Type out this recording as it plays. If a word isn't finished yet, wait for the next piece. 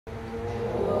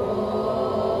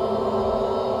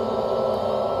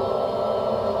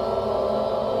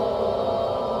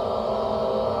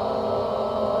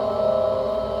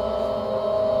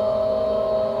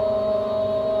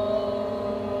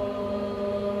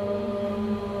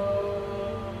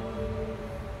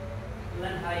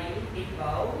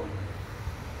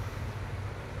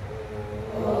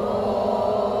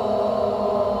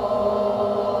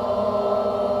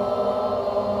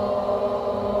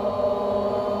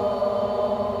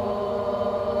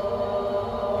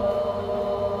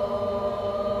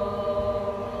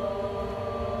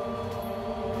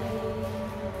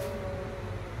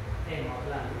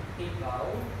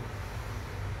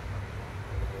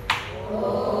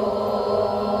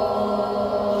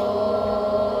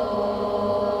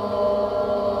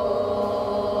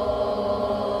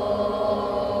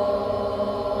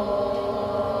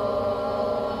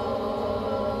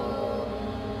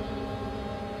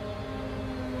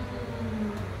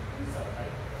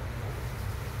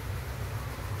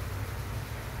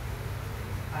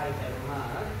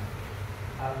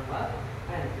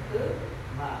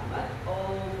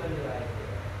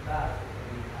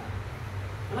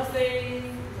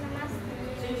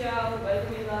Inhale,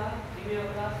 Belvila,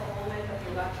 Dimiola, Omega,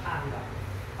 Tatula, Anga.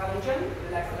 Thẳng chân,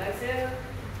 relax, relax here.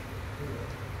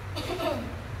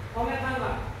 Omega,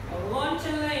 Anga. Ngón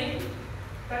chân lên.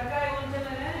 Cắt cái ngón chân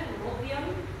lên, một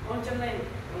tiếng, ngón chân lên.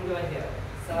 Không được here.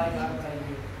 Slide out tay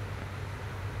đi.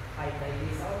 Hai tay đi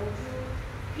sau một chút.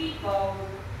 Hít vào.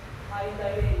 Hai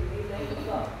tay lên, đi lên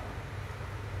ngửa.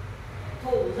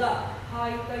 Thổ ra,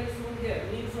 hai tay xuống here,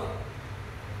 nhìn xuống.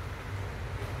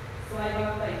 Slide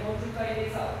out tay, một chút tay đi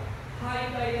sau. Hai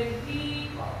tay lên, hít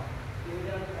vào.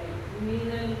 Đưa ra tay, nhìn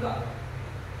lên ngửa.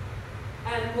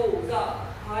 And thổ ra,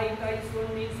 hai tay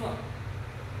xuống, nhìn xuống.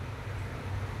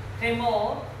 Thêm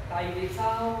một, tay đi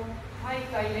sau. Hai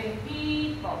tay lên,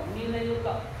 hít vào, nhìn lên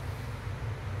ngửa.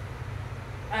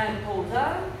 And thổ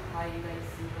ra, hai tay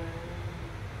xuống.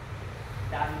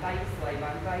 Đàn tay, xoay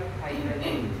bàn tay, tay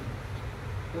lên.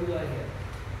 Đúng rồi here.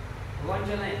 Ngón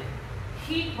chân lên.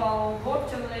 Hít vào, gót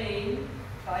chân lên.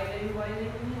 Tay lên, quay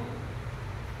lên.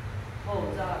 Thổ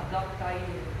ra, gập tay.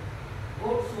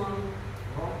 Gót xuống,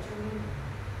 gót chân lên.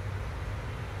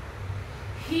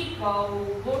 Hít vào,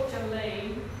 gót chân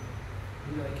lên.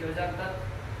 Người kêu giang tất.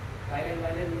 Tay lên,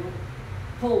 quay lên.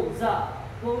 Thổ ra,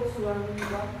 gót xuống,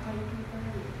 gót tay.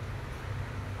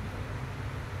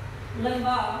 Lần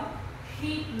ba.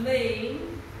 Hít lên.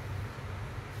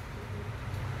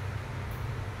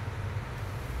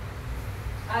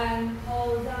 And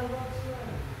hold ra gót xuống.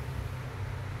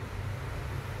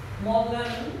 Một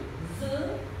lần giữ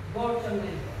gót chân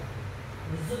lên.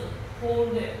 Giữ,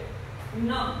 hold it.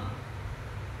 5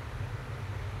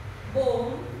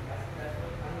 4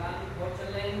 gót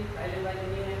chân lên, tay lên vai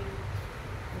lên như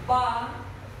 3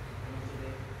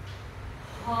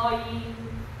 2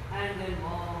 and then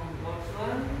gót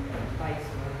xuống, tay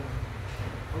xuống.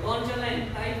 Ngón chân lên,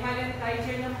 tay phải lên, tay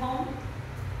trên nắm hông.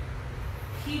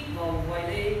 Hít vào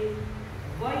vai lên,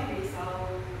 vai về sau.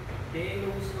 Để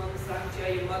lung xuống sang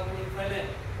chạy mặt lên phải lên.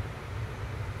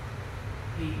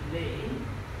 Hít lên.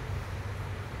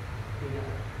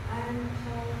 And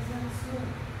hold ra xuống.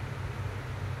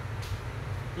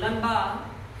 Lần 3,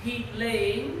 hít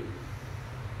lên.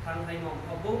 Thẳng tay mỏng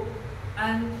vào bụng.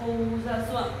 And hold ra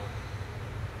xuống.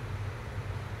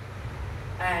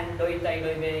 And đôi tay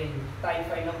đôi bên, tay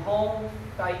phải nằm hông,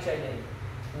 tay chạy lên.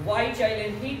 Vai chạy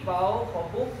lên, hít vào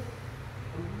bụng.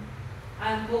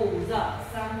 And hold ra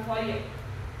sang vai.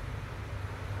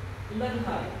 Lần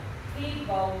 2, hít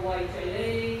vào vai chạy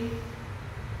lên.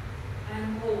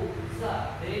 And hold ra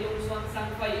để lung xuống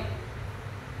sang vai.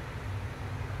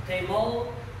 Thêm một,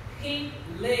 hít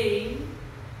lên.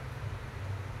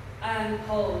 And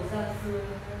hold ra xuống.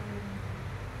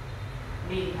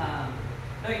 Nhìn thẳng.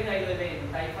 Đôi tay đôi bên,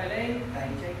 tay phải lên, tay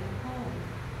chạy nằm hông.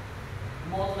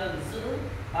 Một lần giữ,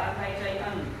 bàn tay chạy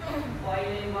ăn, quay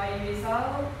lên vai về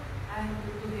sau. And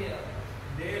to here.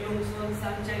 Để lung xuống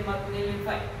sang chạy mặt lên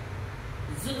phải.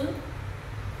 Giữ.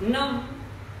 5.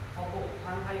 Học bộ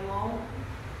thang tay máu.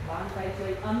 Bàn tay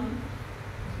chạy ăn.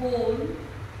 4.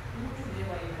 Một chút để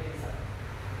quay về sau.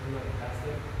 Rồi, that's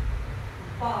it.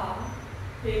 3.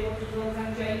 Để một chút xuống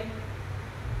sang chạy.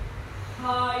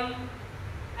 2.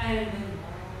 And then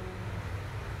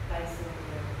tay xuống,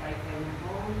 tay phải nằm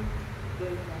hông, đôi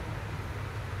tay.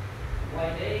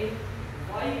 Quay đây,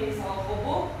 quay về sau vào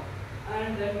bụng.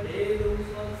 And then để lung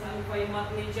xuống sang quay mặt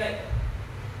lên chạy.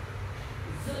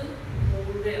 Giữ,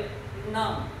 hold it.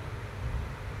 5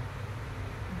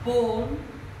 4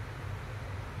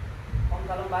 Không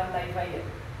kalau bàn tay phải.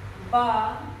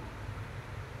 3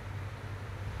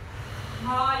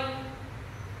 2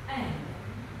 and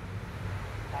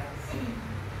tay xuống.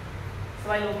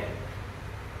 Xoay luôn kìa.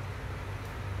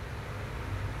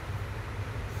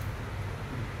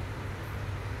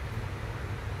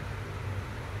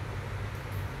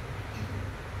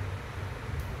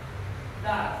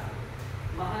 That's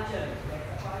Mahachan.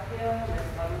 Let's start here.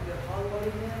 Let's start with the whole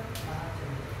body here.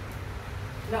 Mahachan.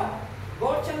 Now,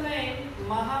 gót chân lên,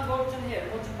 Maha gót chân here.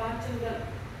 Một chút bàn chân gần.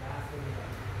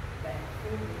 Back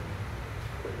forward.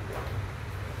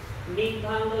 Nhìn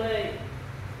thẳng lên.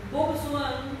 Bụng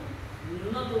xuống.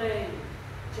 Nâng lên.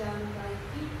 Chân tay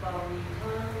hít vào nhìn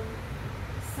thẳng.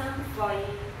 Sang vai,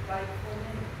 vai khô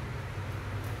lên.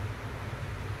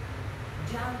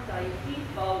 Chân tay hít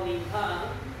vào nhìn thẳng.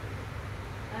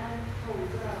 And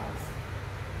hold ra.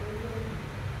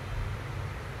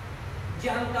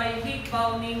 Chân tay hít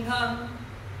vào nhìn thẳng.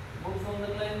 Bụng xuống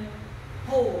nâng lên.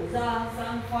 Thổ ra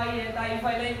sang vai, tay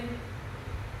phải lên.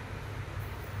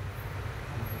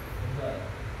 Rồi.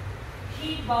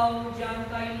 Hít vào chân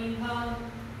tay nhìn thẳng.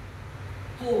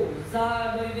 Thổ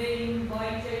ra đôi bên,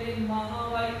 vai chạy lên Maha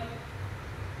vai.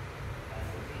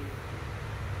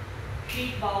 Hít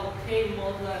vào thêm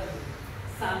một lần.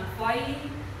 Sang vai.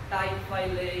 tay phải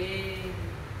lên,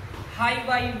 hai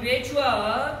vai về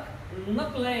trước,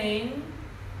 nâng lên,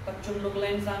 tập trung nâng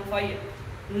lên sang vai.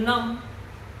 5.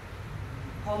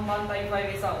 Khom bàn tay phải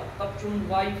về sau, tập trung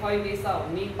vai phải về sau,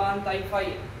 nín bàn tay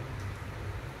phải.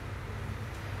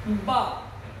 3.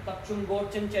 Tập trung gót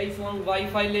chân chạy xuống, vai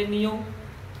phải lên nhiều.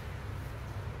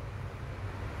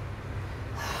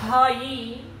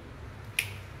 2.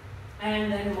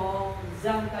 And then more,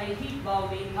 giang tay hít vào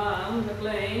nín thẳng, nâng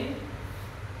lên.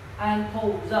 And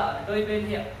thổ ra đôi bên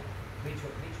hiệp.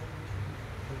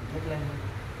 Nâng lên.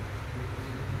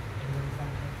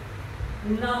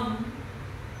 5.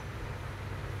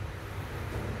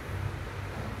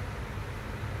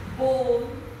 4.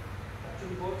 Tập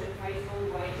trung gót chân phải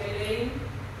xuống, vai chạy lên.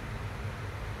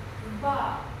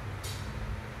 3.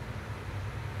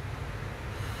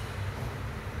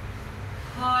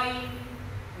 2.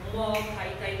 1.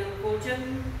 Hai tay nâng cổ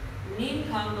chân, nín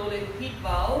thẳng đổ lên, hít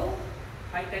vào.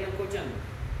 Hai tay nâng cổ chân,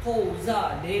 thổ ra,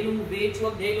 để lưng về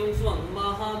trước, để lưng xuống,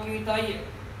 maha kỳ tay.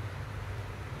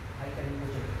 Hai tay nâng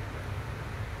cổ chân.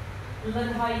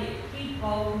 Lần 2, hít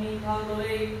vào, nín thẳng đổ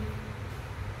lên.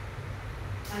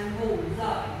 And thổ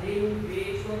ra, để lưng về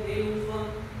trước, để lưng xuống.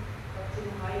 Tập trung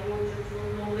hai ngón chân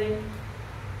xuống, nâng lên.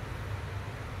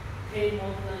 Thêm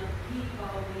một lần, hít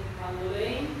vào, nín thẳng đổ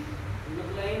lên.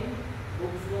 Nâng lên.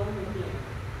 Buông xuống, nâng lên.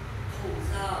 Thổ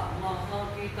ra, maha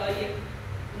kỳ tay.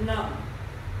 5.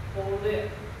 Hold it.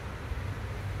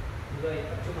 Rồi,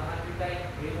 tập trung vào hai cánh tay,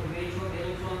 để lưng về xuống, để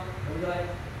lưng xuống. Đúng rồi.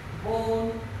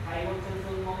 4. Hai ngón chân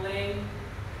xuống, mong lên.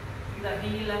 Chúng ta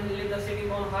hilang, lift the sitting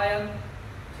bone higher.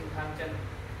 Trên thẳng chân.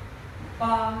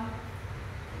 3.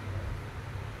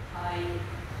 2.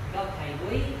 Gấp hai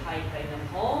đuôi, hai tay nằm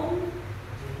hông.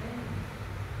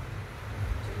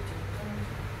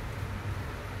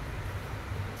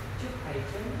 Trước hai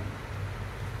chân.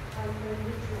 Hai tay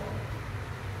đi xuống.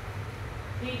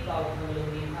 Hít vào thẳng lưng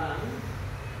nín thẳng,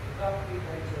 góc đi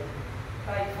tay trước,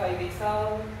 tay phải về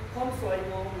sau, không xoay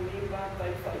mông, nín bàn tay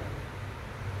phải.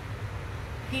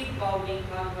 Hít vào nín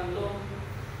thẳng thẳng lưng,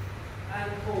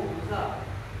 and thổ ra,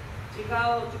 chỉ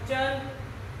cao chụp chân.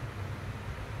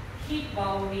 Hít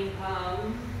vào nín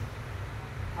thẳng,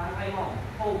 thẳng hai mỏng,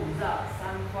 thổ ra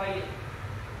sang quay.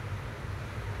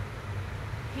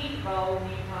 Hít vào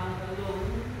nín thẳng thẳng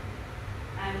lưng,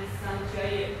 and sang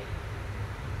chạy.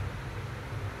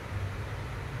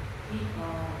 Hít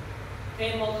vào.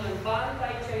 Thêm một lần bàn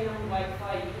tay chạy nằm vai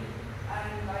phải,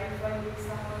 and vai phải đi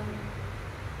sang.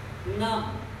 5.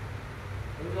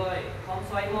 Đúng rồi, không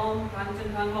xoay mông, thẳng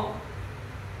chân thẳng mông.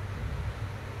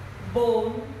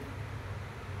 4.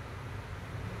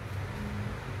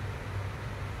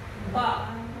 3.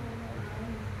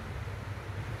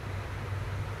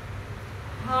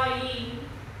 2.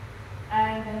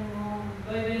 And then one,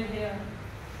 đôi bên here.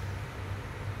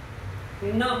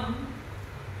 5.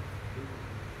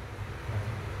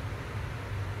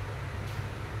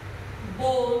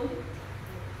 4.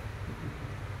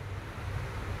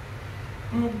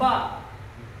 3.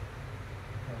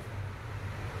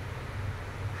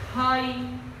 2.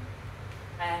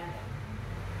 And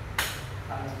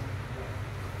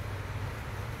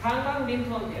thẳng bằng bình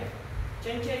thường kìa.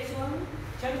 Chân chạy xuống,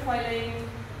 chân phải lên,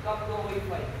 gập đôi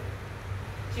phải.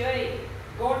 Chạy,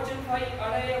 gót chân phải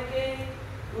ở đây ok,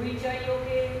 đuôi chạy ok,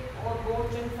 और gót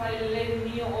chân phải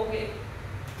lên nhiều ok.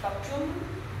 Tập trung,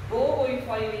 đôi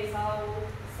phải về sau,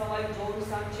 xoay trốn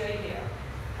sang chạy kìa.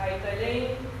 Hai tay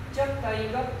lên, chắc tay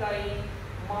gấp tay,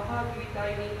 maha kỳ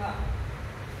tay nín thẳng.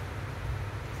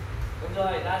 Đúng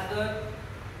rồi, that's good.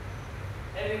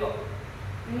 There we go.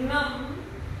 5.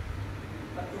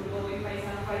 Tập trung đôi phải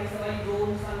sang phải, xoay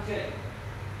trốn sang chạy.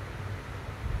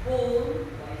 4.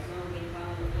 Quay xuống nín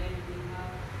thẳng, lên nín thẳng.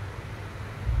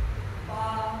 3.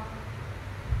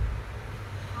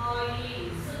 2.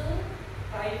 Giữ.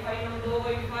 Tay phải nằm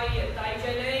đôi phải, tay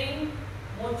chạy lên.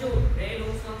 Một chút để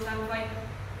lưng xuống sang vai.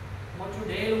 Một chút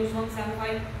để lưng xuống sang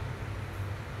vai.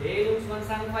 Để lưng xuống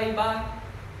sang vai. 3.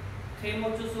 Thêm một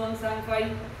chút xuống sang vai.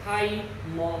 2.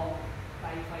 1.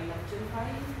 Tay phải nằm chân phải.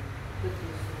 Từ từ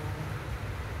xuống.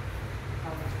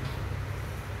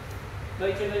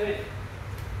 Đôi chân đôi bên.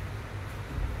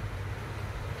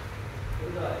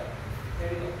 Đúng rồi.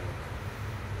 There we go.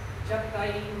 Chắc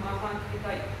tay, maha kỳ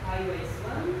tay. Hai way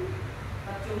xuống.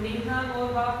 Tập trung nín thẳng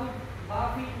और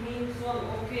 3 feet nín xuống,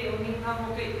 ok, nín thẳng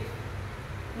ok.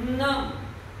 5.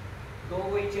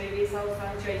 Đôi chạy về sau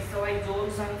sang chạy, xoay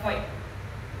trốn sang phải.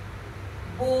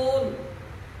 4.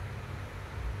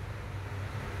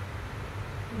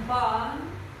 3.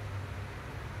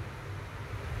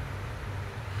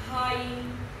 2.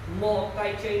 1.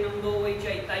 Tay chạy nằm đôi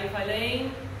chạy, tay phải lên.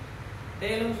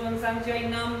 Để lưng xuống sang chạy.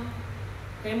 5.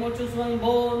 thêm một chút xuống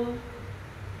 4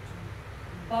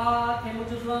 3, thêm một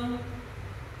chút xuống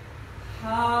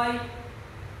 2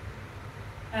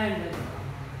 and then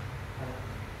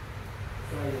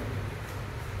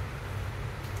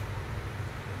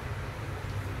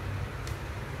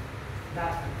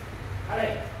that's it.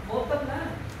 Alright, một tập nữa.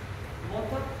 Một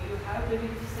tập you have to be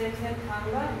same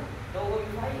thẳng run. Đầu gối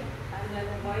phải and then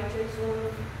right chạy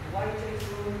xuống, right chạy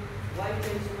xuống, right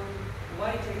chạy xuống,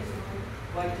 right chạy xuống,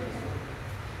 right chạy xuống.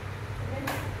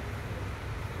 Okay.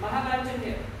 Mahamantra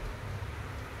here.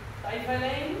 Tay phải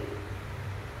lên,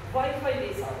 vai phải đi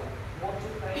sau. Một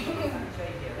chút tay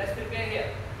chạy here. Let's prepare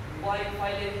here. Vai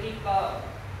phải lên hít vào.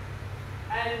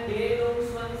 And để lông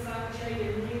xuống sang chạy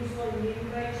đến nhìn xuống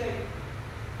nhìn tay chạy.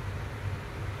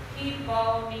 Hít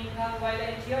vào nhìn thang vai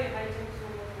lên chơi hai chân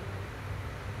xuống.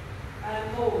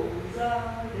 And thở ra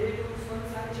để lông xuống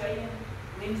sang chạy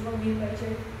nhìn xuống nhìn tay chạy.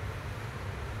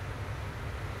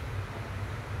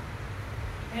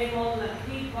 Thêm một lần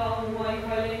hít vào vai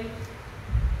phải lên.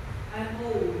 And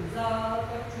thở ra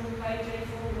tập trung tay chạy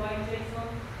xuống vai chạy xuống.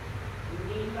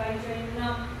 Nhìn tay chạy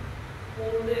 5.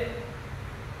 Hold it.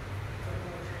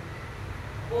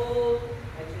 Hold.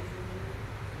 Tay chạy xuống.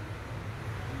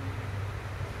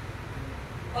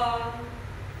 3,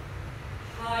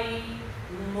 2,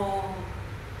 1.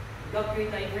 Gấp cái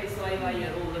tay phải xoay vai và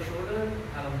roll the shoulder.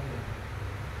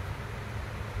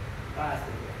 That's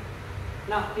it.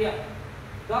 Nào tiếp.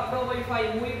 Gấp đầu vai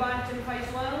phải, mũi bàn chân phải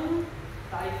xuống.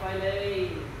 Tay phải lên,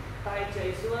 tay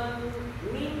chạy xuống,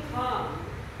 nhìn thẳng,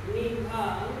 nhìn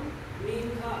thẳng, nhìn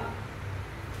thẳng.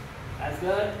 That's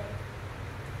good.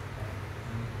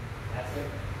 That's it.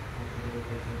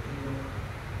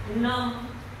 5.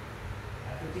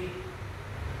 That's it.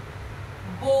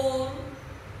 4.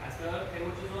 That's good. Thêm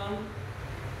một chút xuống.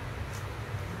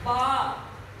 3.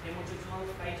 Thêm một chút xuống.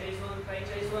 Tay chạy xuống, tay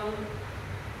chạy xuống.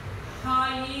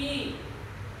 2.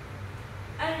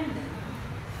 And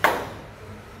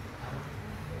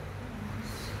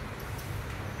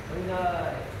đúng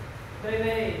rồi. Đây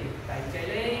lên, tay chạy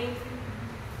lên.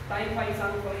 Tay phải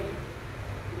sang phải.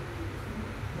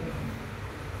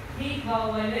 Hít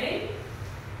vào vai lên.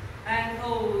 And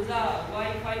thở ra,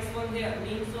 vai phải xuống here,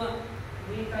 nhìn xuống,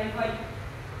 nhìn tay phải.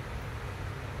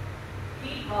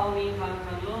 Hít vào nhìn thẳng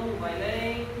thẳng lưng vai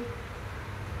lên.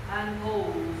 And thở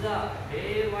ra,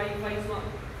 để vai phải xuống,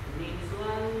 nhìn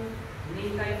xuống,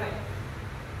 nhìn tay phải.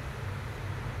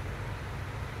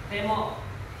 Thêm một,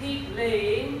 hít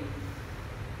lên.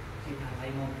 Chỉ thẳng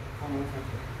tay một, không muốn sang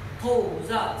xuống. Thở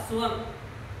ra xuống.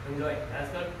 Đúng rồi,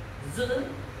 that's good. Giữ,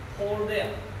 hold there.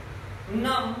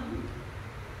 5.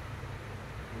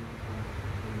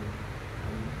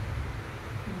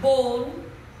 4.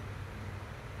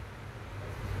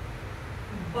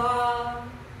 3.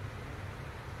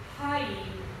 2.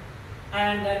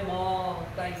 And then more.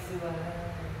 Tay xuống.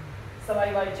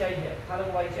 Sợi vai chạy here.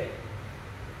 Thẳng vai chạy.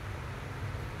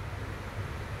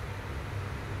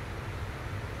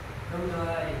 Đúng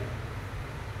rồi.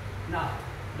 Nào,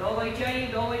 đầu vai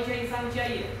chạy sang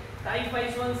chạy. Tay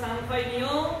phải xuống sang phải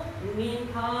nhớ.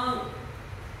 Nhìn thẳng.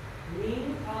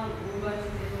 Nhìn thẳng. Đúng rồi,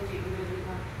 nhìn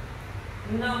thẳng.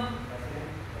 5.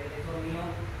 Tay phải xuống nhớ.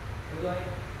 Đúng rồi.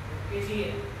 Cái gì?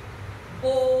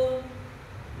 4.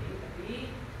 Nhìn tí.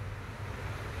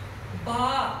 3.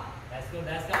 That's good,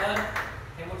 that's good.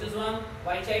 Thêm một chút xuống.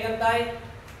 Vai chạy gần tay.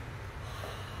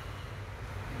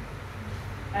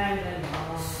 And then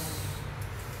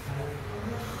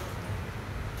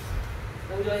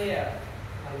đúng rồi here.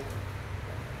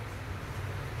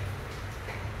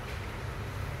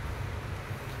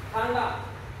 Thang lại.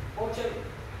 Một chân.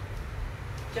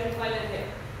 Chân phải lên here.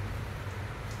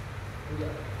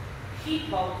 Hít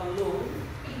vào thẳng lưng.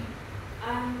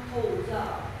 And thở ra.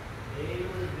 Để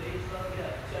luôn về cho kia.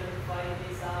 Chân phải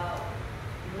đi sau.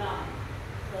 5.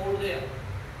 Hold there.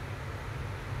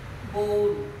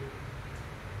 4.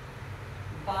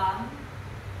 3.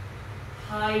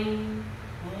 2.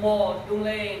 1. Tung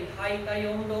lên. Hai tay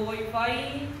ôm đôi vai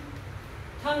phải.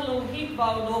 Thẳng lưng hít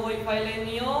vào đôi vai phải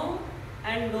lên nhớ.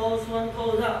 And go xuống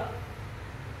thở ra.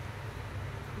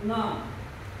 5.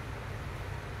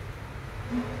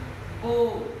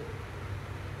 4.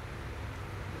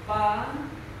 3.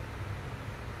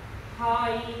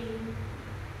 2.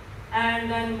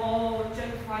 And then more.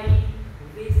 Chân phải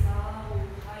về sau.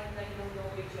 Hai tay ôm đôi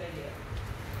vai phải here.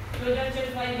 Đưa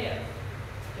chân phải here.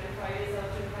 Chân phải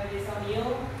về sau nhớ.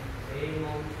 Để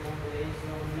mong xuống lên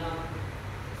xuống 5.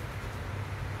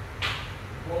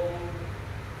 4.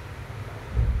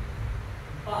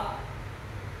 3.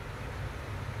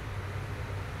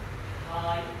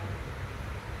 2.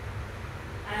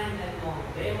 And then more.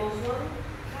 Để mong xuống.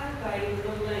 Hai tay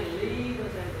ôm lên. Leave the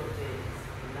center space.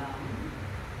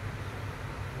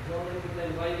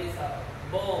 lên quay về sau.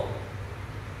 4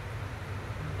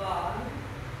 3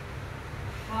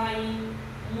 2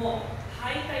 1.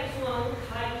 Hai tay xuống,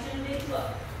 hai chân lên trước.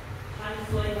 Hai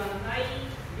xuôi bàn tay,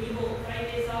 đi bộ tay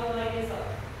về sau, tay về sau,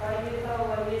 tay về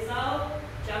sau, tay về sau,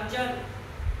 chạm chân.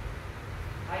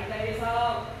 Hai tay về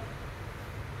sau.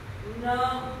 5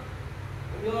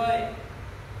 rồi.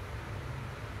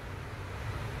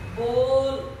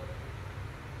 4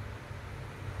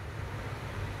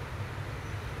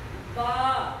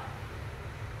 3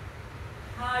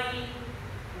 2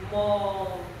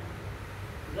 1.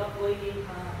 Gấp đôi đi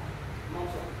thang mong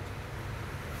xuống.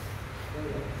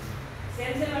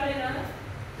 Xem vào đây nè.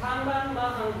 Thang bằng ba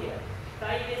hàng kia.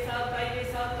 Tay về sau, tay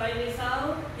về sau, tay về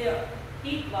sau. Here.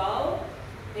 Hít vào.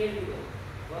 Here we go.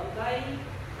 Vòng tay.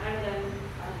 And then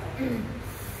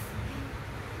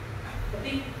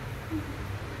Tích.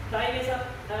 Tay về sau.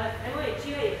 Em ơi,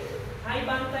 chia hai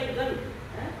bàn tay gần.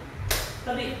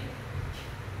 Tập đi.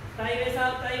 Tay về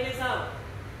sau, tay về sau.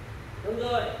 Đúng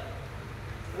rồi.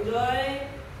 Đúng rồi.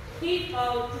 Hít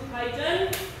vào chụp hai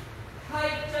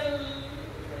chân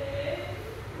về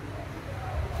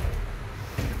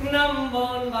 5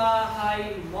 4 3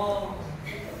 2 1.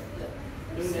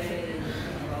 Đứng đây.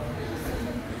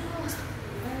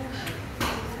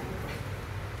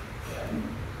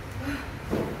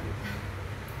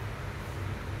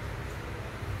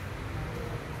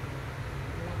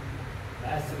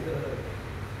 That's good.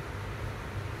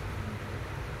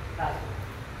 Đặt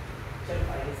chân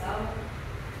phải đi sau.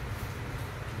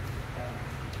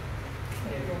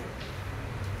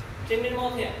 Trên bên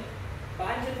một here.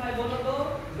 Bàn chân phải bốn động đố,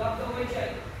 gập đầu quay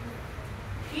chạy.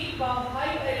 Hít vào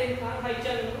hai tay lên thẳng hai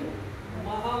chân,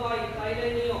 mà hăng quay tay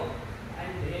lên nhiều. And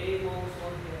để mông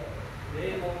xuống here,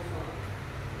 để mông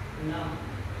xuống. 5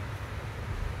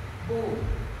 4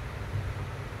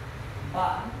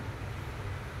 3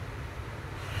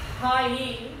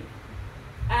 2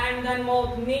 and then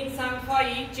một nhìn sang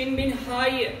phải, chân bên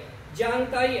hai, giang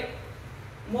tay.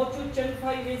 Một chút chân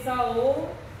phải về sau,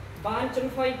 bàn chân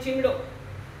phải chìm độ.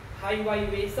 Hai quay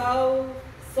về sau,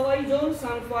 xoay rốn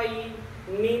sang phải,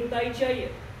 nhìn tay chạy.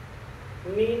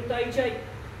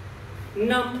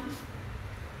 5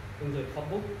 đúng rồi, khóc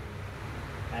bút.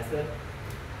 That's it.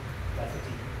 That's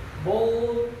it.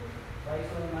 4 quay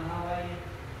xuống mà hai,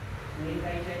 nhìn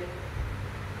tay chạy.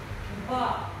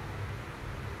 3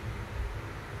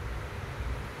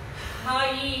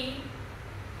 2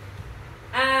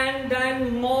 and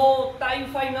then một tay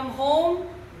phải nằm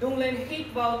hôn, đung lên hít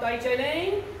vào tay trái lên,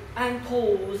 and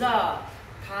thổ ra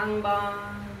thang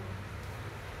bàn.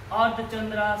 Ardha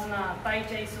Chandrasana, tay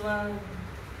trái xuống,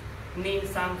 nhìn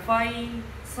sang phải,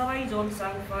 xoay rốn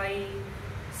sang phải,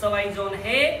 xoay rốn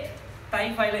hết,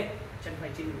 tay phải lên, chân phải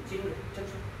chinh chân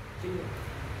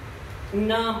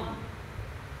 5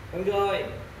 đúng rồi,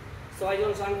 xoay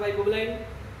rốn sang phải bụng lên,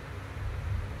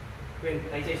 quyền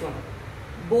tay trái xuống.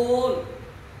 4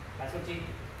 phải xuống chinh,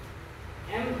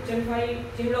 em chân phải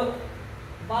chinh lộ.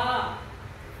 3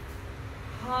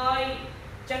 2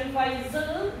 chân phải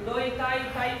giữ đôi tay,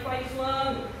 tay phải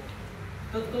xuống,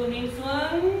 từ từ nhìn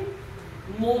xuống.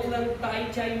 Một lần tay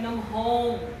trái nằm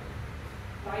hông,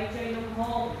 tay trái nằm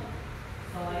hông,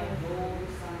 xoay rốn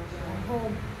sang trái,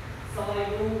 xoay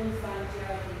rốn sang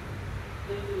trái,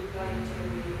 từ từ tay trái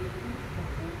lên.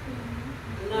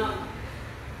 5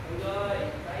 đúng rồi,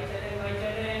 tay trái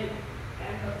lên,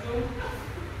 em tập trung.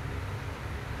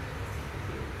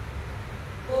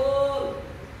 4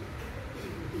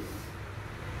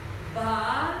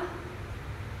 3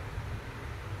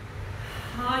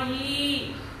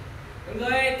 2 đúng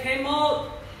rồi, thêm 1.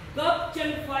 Gấp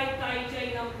chân phải, tay trái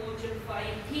nằm cổ chân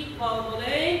phải, hít vào nó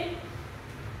lên,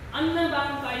 ấn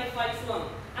bàn tay phải xuống,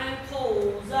 and thổ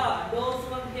ra, đổ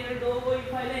xuống here, đổ gối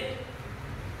phải lên.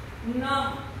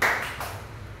 5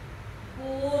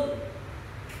 4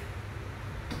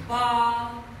 3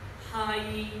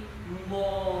 2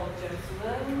 1 chân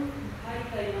xuống, hai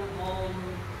tay nằm hông,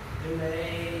 đứng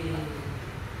đây.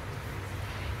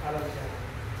 Hello,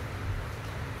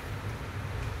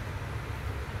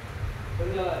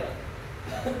 đúng rồi.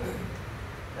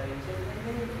 Đẩy chân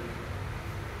lên,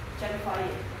 chân phải,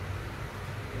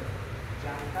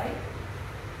 giang tay,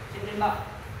 chân lên bạc,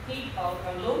 hít vào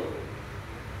càng lúc,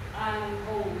 and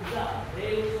hold ra,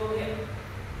 đều xuống here.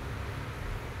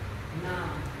 5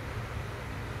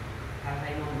 hai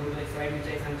tay nằm đúng rồi, xoay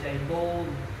chân sang trái. 4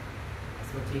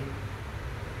 xuống chinh.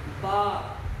 3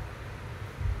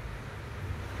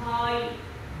 2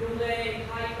 đúng lên,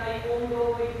 hai tay ôm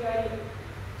đôi chân,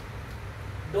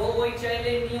 đôi chân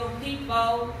lên nhiều, hít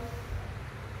vào,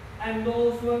 and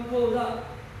đổ xuống thổ ra.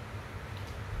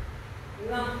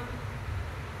 5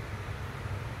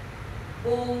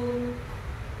 4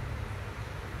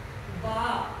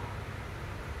 ba,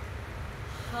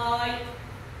 hai,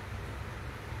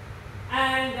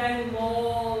 and then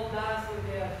more. Đa xuống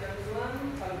kia, chân xuống,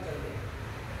 chân chân đi.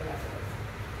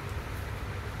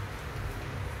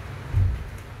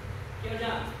 Hiểu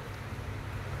chưa?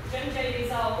 Chân chạy đi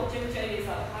sau, chân chạy đi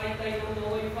sau, hai tay nắm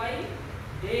đôi vai,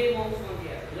 để mông xuống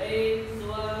kia, lên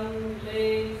xuống,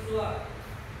 lên xuống.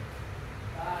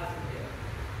 Đa xuống kia,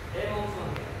 để mông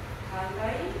xuống kia, hai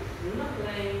tay nâng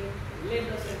lên, lên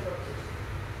the center.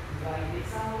 Vai đi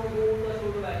sau, buông ra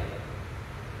xuống vai.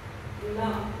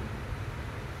 5,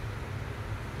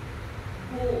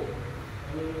 4,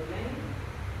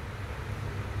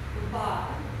 3,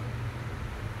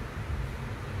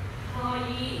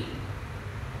 2,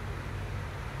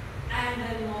 and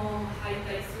then more. Hai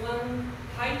tay xuống,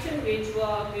 hai chân về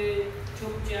chùa cái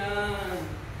chụp chân.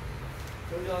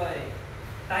 Đúng rồi.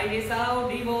 Tay về sau,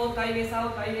 đi vô, tay về sau,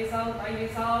 tay về sau, tay về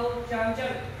sau, chạm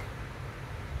chân.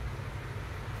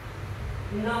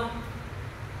 5.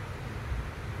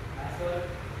 That's good.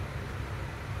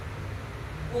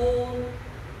 4.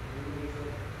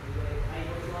 Hai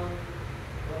tay xuống,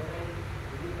 rồi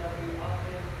đi ra đi up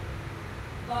here.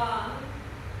 3.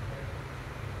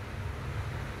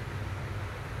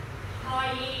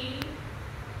 2.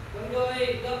 Đúng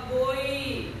rồi, gập đùi.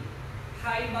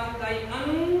 Hai bàn tay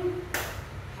ấn,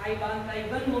 hai bàn tay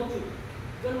gần một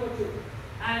chút,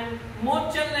 and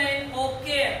một chân lên, ok.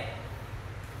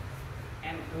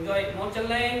 Em đúng rồi, một chân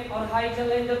lên, còn hai chân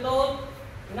lên cho tốt.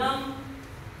 5,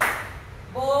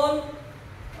 4,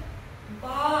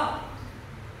 3,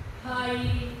 2,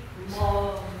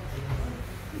 1.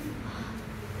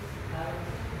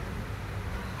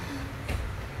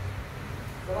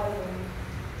 Rồi.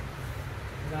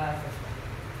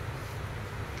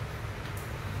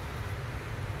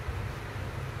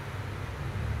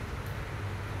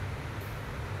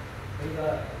 Bây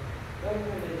giờ quên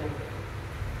lên dòng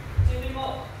chân đi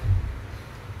một.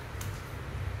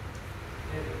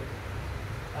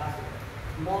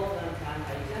 Một lần thẳng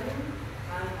tay chân,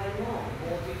 thẳng tay mông,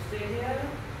 một chiếc stay here.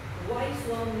 Quay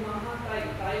xuống mà hai tay,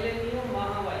 tay lên nhiều mà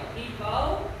hai quay. Hít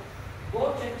vào,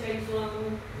 bốn chân chạy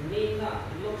xuống, nhìn lại,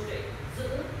 lúc chạy,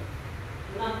 giữ.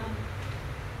 5,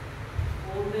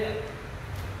 4 điểm,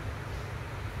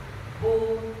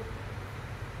 4,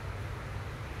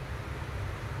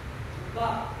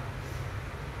 3,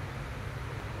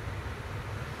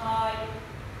 2,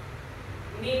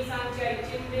 nhìn sang chạy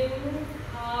trên bên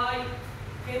 2,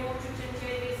 thêm một chút chân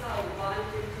chạy đi sau, và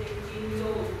chân chạy 9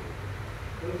 độ.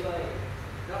 Đúng rồi,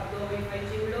 gấp đôi phải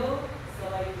 9 độ,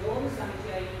 xoay vốn sang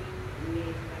chạy,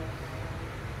 nhìn tay,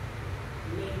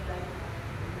 nhìn tay.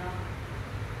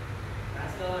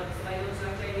 That's good. Xoay vốn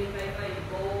sang chạy, nhìn tay phải,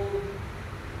 4,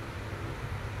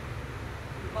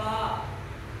 3,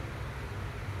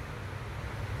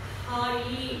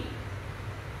 2,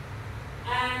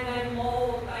 and then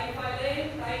một tay phải lên,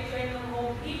 tay trên nằm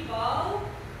hồn, hít vào,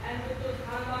 and từ từ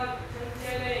thang vào chân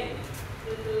chạy lên,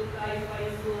 từ từ tay phải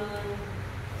xuống,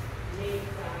 nhìn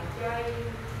sang chạy,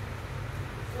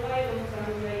 xoay vòng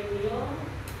sang chạy nhiều,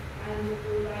 and từ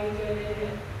từ tay chạy lên,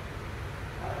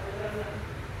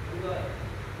 đúng rồi.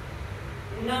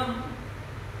 5,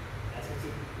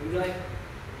 đúng rồi.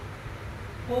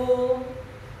 4,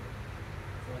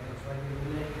 xoay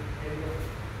lên, thêm nữa.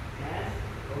 Yes,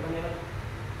 cố gắng lên.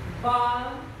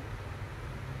 3,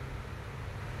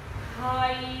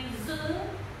 2, giữ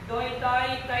đôi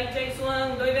tay, tay chạy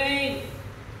xuống đôi bên.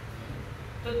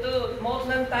 Từ từ, một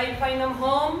lần tay phải nằm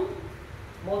hông,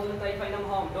 một lần tay phải nằm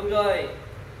hông, đúng rồi.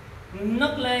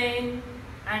 Nâng lên,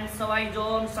 and xoay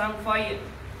dồn sang phải,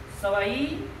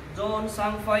 xoay dồn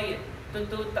sang phải, từ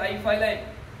từ tay phải lên,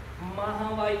 mà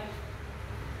hai vai.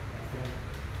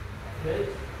 Good.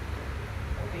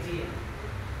 Okay, gì?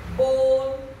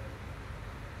 4,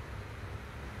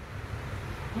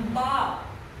 3,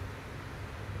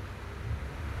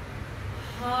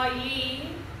 2,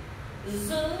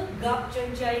 giữ gập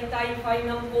chân chạy, tay phải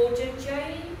nằm cổ chân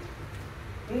chạy,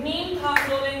 nhìn thẳng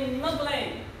đổ lên, nâng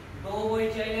lên,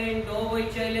 đôi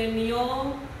chạy lên nhiều,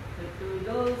 từ từ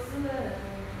đôi xuống.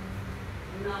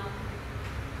 5,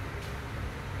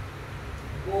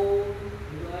 4,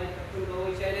 rồi tập trung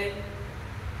đôi chạy lên.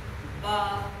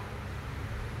 3,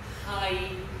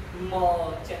 2,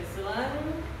 1, chân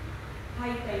xuống,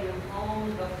 hai tay nằm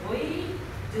hông, gập gối,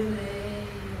 chân lên.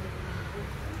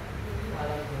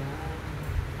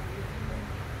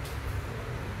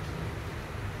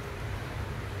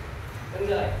 Đúng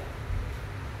rồi.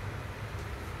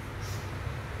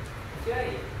 Chơi,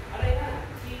 ở đây nè,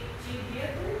 chi biết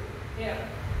here,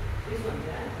 this one,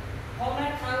 yeah. Hôm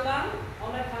nay thang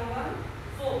bắn,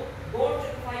 so, bốn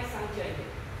chân phải sang chạy.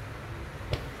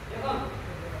 Được không?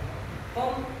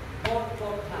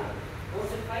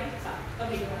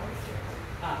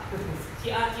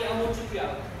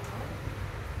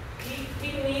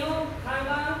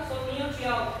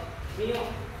 meal.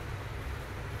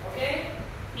 Okay?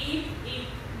 Eat.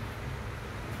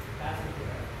 That's it.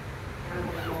 And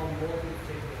we go more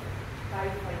tay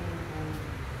phải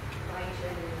tay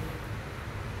chân,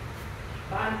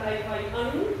 bàn tay phải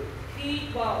ấn, hít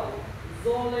vào,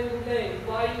 dồn lên,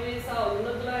 quay về sau,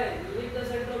 nâng lên, lift the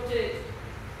center of chest.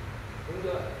 Đúng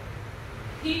rồi.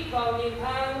 Hít vào nhìn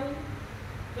thẳng,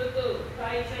 từ từ,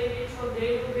 tay chạy về chỗ,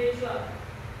 đều về chỗ,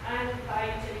 and tay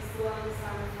chạy xuống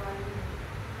sang phải.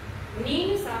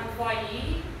 Nhìn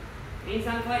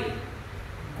sang phải,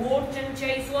 gót chân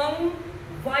chạy xuống,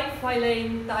 vai phải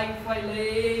lên, tay phải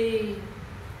lên,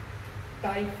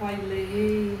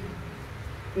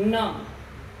 nằm,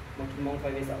 mong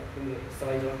phải về sau, đúng rồi,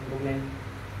 xoay rồi, bông lên,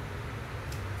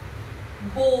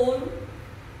 4,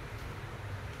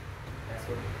 that's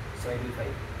good, xoay đi phải,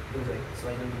 đúng rồi,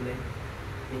 xoay bông lên,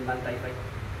 nhìn bàn tay phải,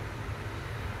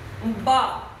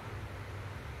 3,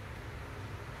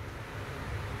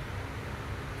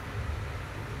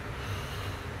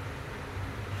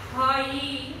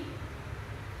 2,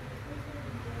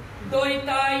 đôi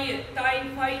tay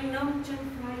phải nắm chân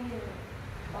phải,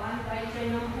 bàn tay trái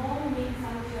nắm hông nhìn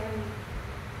sang chân,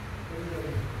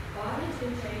 bàn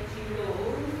chân trái chìm đổ,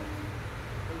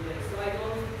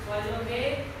 xoay luôn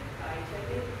hết, tay trái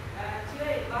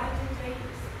chơi, bàn chân trái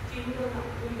chìm đổ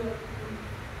nặng,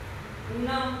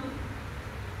 5,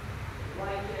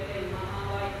 quay trở lên mà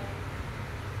quay,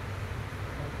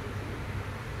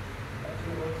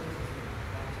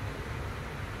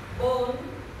 4,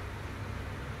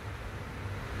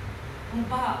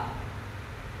 3,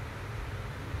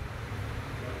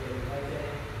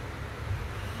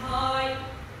 2,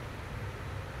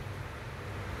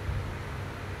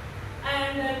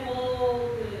 and then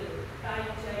hold, tay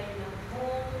chân nằm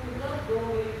hông, gấp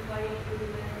đôi vai lên,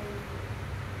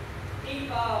 hít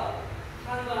vào,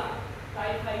 thăng vào,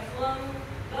 tay phải xuống,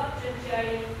 gấp chân trái,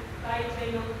 tay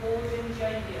chân nằm hông chân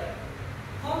trái here,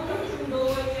 không tập trung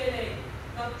đôi chân này,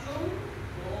 tập trung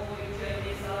đôi chân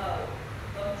đi sau,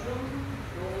 tập trung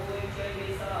đôi chân đi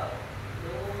sau,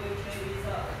 đôi chân đi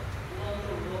sau, tập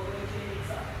trung đôi chân đi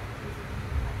sau.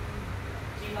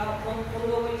 Chỉ vào không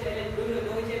đôi chân lên, đúng rồi,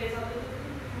 đôi chân đi sau,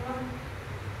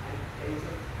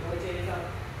 đôi chân đi sau,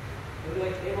 đúng rồi,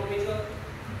 để không biết chưa?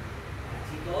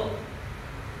 Chỉ tốt,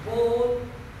 4,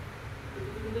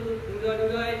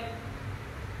 đúng rồi,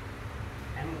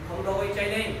 em không đôi chân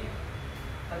lên,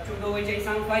 tập trung đôi chân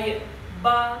sang phải,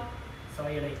 3,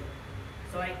 xoay ở đây,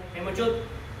 xoay thêm một chút,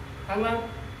 thăng vào,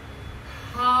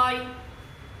 2,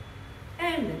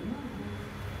 and then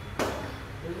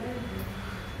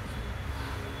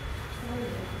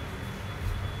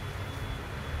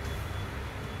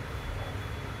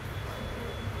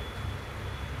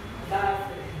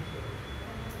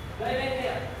đây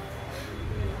kìa,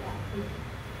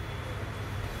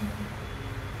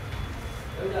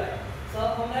 đúng rồi,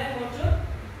 sờ không lên một chút,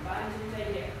 bàn chân chạy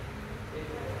nhẹ.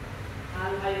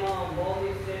 Hand tay mông, body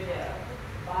straight here.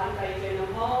 Bàn tay trên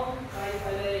nằm hông, tay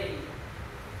phải lên.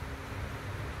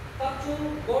 Tập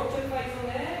trung, gót chân phải xuống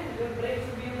nhé. Your break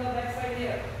to be on the back side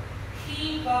here.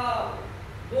 Hít vào,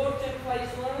 gót chân phải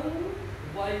xuống,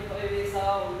 vai phải về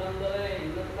sau, nâng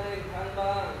lên, thẳng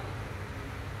bằng.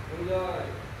 Đúng rồi.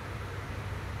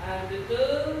 And từ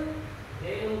từ,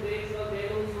 để lông về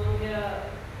xuống here.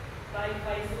 Tay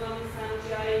phải xuống sang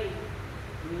trái,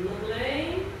 nâng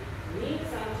lên. Nhìn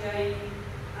sang trái,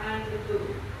 and từ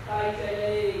tay trái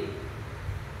lên.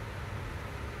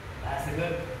 That's a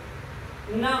good.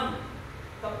 5,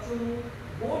 tập trung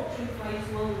gót chân phải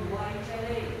xuống, vai trái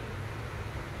lên.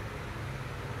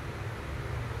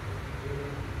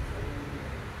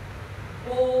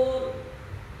 4,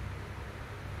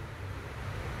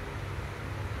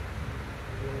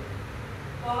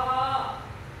 3,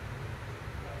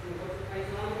 tập trung gót chân phải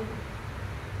xuống.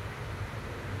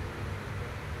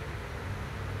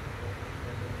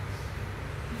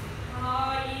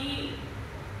 2,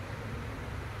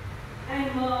 anh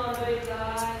mở đôi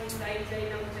tay trái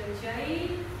nằm chân trái,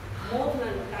 một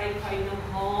lần tay phải nằm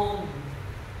hông,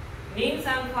 nhìn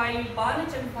sang phải, bàn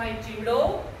chân phải chìm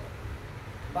đổ,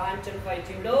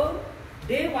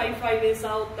 để vai phải về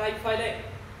sau, tay phải lên.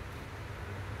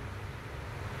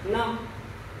 5,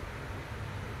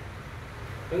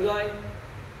 đúng rồi.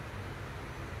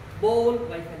 4,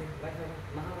 vai phải lên,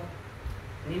 má vào,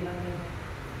 nhìn bàn chân.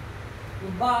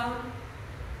 3,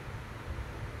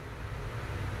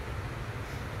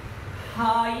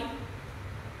 2,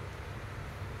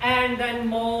 and then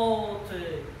 1,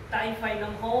 tay phải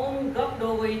nằm hông, gấp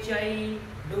đôi chân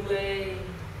đứng lên,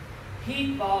 hít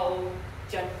vào,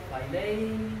 chân phải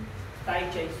lên, tay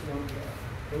chạy xuống,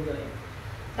 đúng rồi,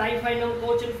 tay phải nâng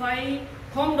cổ chân phải,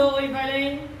 không đôi vai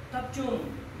lên, tập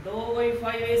trung, đôi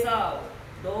vai về sau,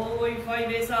 đôi vai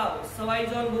về sau, xoay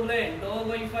giòn bụng lên,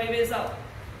 đôi vai về sau.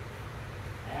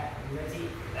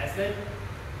 That's good.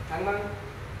 Thẳng Bằng.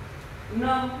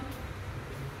 5.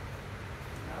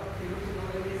 Now thì lúc chúng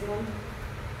ta về giòn.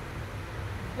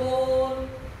 4.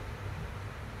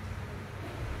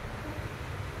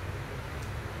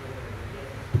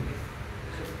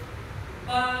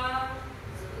 3.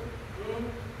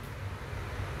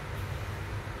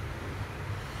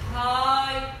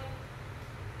 2.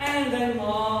 And then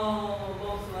more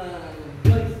movement.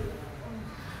 Good.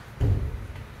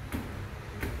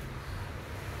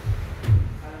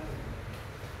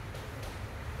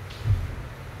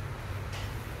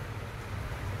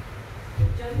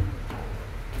 Chân.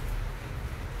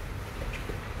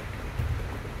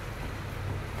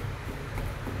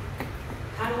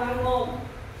 Thẳng Bằng 1.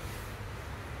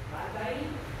 Bàn tay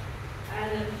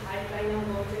and hai tay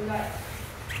nằm ngồi trên gạch.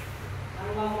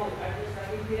 Thẳng Bằng 1.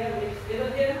 Starting here.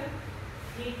 Stay here.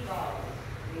 Hít vào,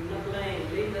 mình nâng lên,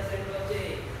 lift the center of the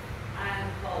and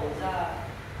thở ra,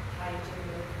 hai chân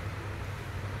lên.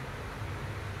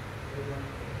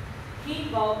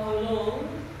 Hít vào thẳng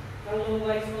lưng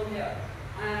quay xuống here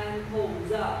and thở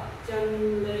ra, chân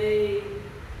lên,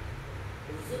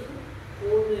 giữ,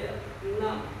 hold there,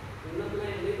 nằm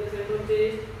lên, lift the center of the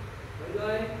mọi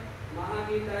người, má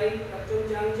hai tay tập trung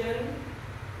trang chân,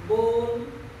 4.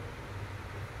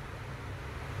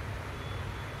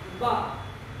 3.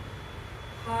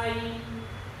 2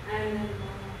 and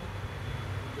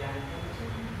giãn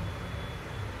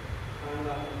Thẳng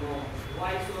Bằng 1.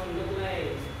 Quay xuống nâng lên,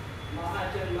 má hai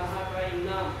chân, má hai tay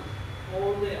nằm,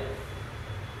 hold there.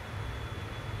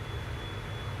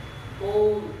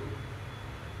 4.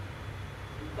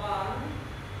 3.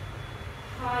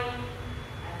 2 and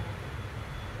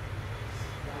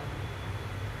giãn.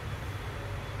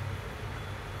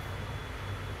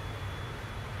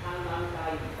 Thẳng Bằng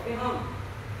tay, ok không?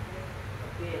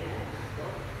 Okay,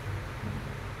 tốt.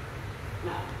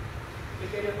 Now,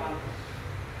 prepare your palm.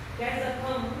 Catch the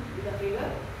thumb with the finger.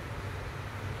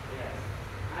 Yes.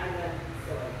 And then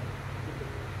sorry.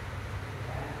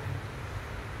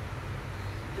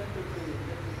 Just to do.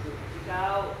 Chị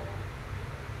cao.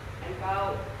 Em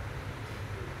cao.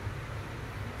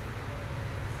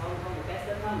 Không, catch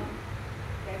the thumb.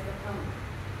 Catch the thumb.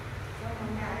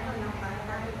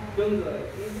 Đúng rồi.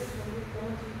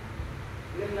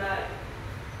 Lên lại.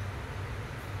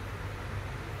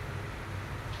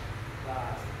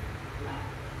 Và lại.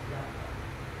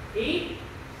 Hít.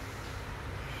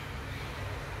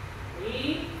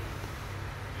 Hít.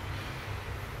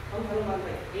 Không thở bằng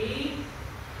tay. Hít.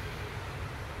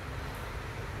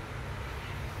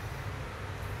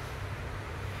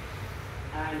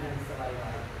 And then xoay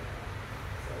vai.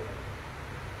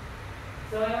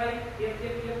 Xoay vai. Tiếp.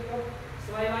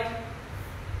 Xoay vai.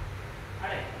 Ở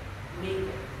đây.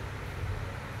 Ninh.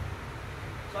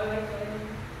 Xoay vai.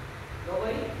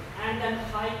 Rồi. And then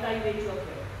hai tay về trước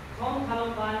here. Không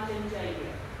thẳng bàn chân chạy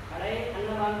here. Ở đây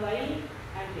anh bàn tay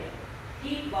and here.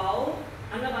 Hít vào,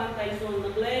 anh bàn tay xuống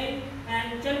nâng lên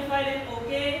and chân phải lên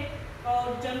ok.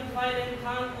 Còn chân phải lên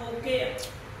thẳng ok.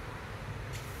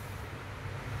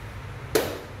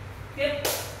 Tiếp.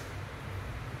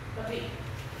 Tập đi.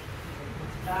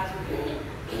 Ra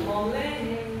mồm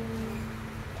lên.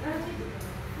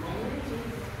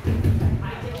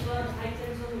 Hai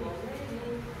chân xuống mồm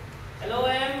lên. Hello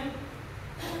em.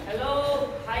 Hello,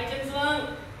 hai chân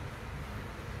xuống.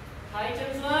 Hai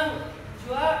chân xuống.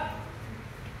 Chưa?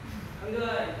 Mọi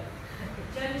người.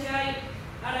 Chân chạy.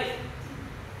 Ra đây.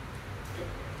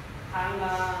 Thẳng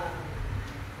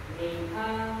nhìn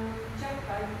thẳng chắc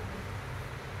tay.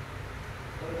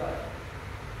 Đúng rồi.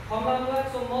 Không bao giờ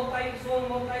xuống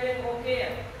một tay lên ok.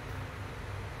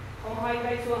 Không hai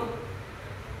tay xuống.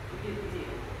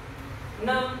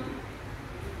 5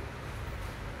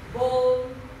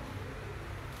 4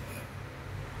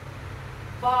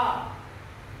 3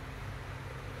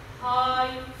 2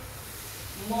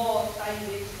 1 tay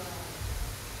lên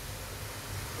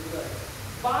rồi.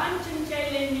 Bàn chân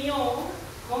chạy lên nhiều,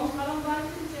 không thẳng bàn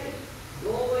chân chạy.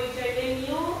 Đôi chạy lên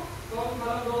nhiều, không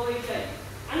thẳng đôi chạy.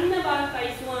 Anh bàn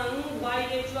tay xuống, vai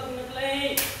lên chuột ngực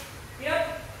lên. Tiếp.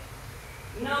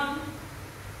 5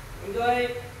 rồi.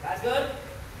 That's good.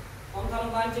 Không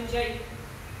thẳng bàn chân chạy.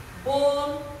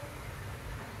 4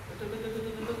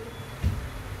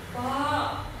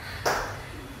 3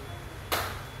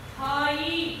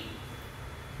 2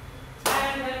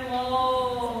 and then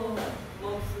more.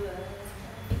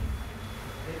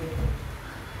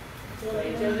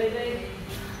 Chơi lên đây.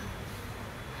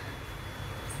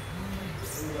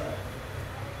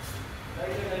 Đây.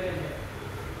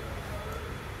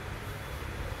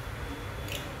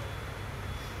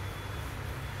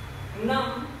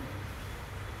 5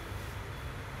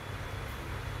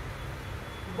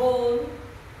 4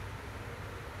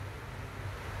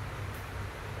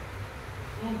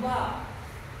 3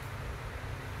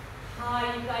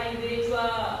 2 tay về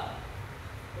chưa?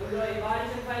 Rồi bàn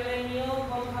chân phải lên nhiều,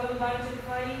 không thẳng bàn chân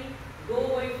phải,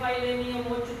 đôi phải lên nhiều,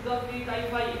 một chút gấp đi tay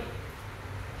phải,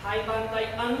 hai bàn tay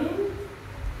ấn,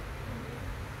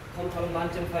 không thẳng bàn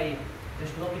chân phải,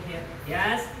 just look it here,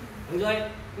 yes, đúng rồi,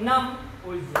 5,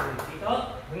 ôi giời, chỉ tốt,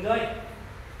 đúng rồi,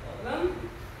 tốt lắm,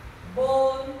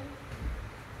 4,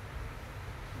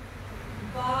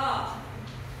 3,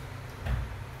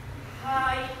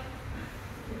 2,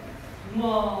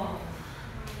 1,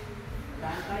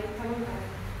 đàn tay thẳng tay.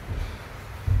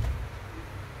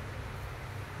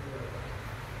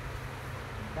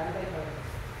 Đàn tay thôi.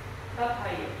 Tập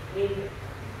hay nhìn.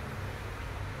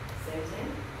 Xem.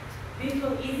 Bình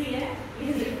thường easy nhé,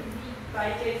 easy.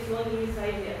 Tay trái xuống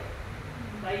inside here.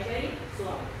 Tay trái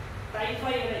xuống. Tay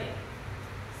phải ở đây.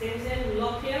 Xem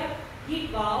lock here. Hít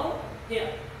vào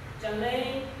here. Chân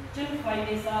lên, chân phải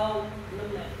về sau,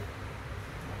 lưng lên.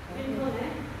 Bình thường nhé.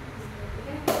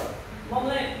 Okay. Mông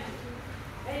lên.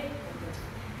 Hey.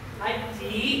 Hai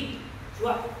chỉ.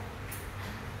 Chuột.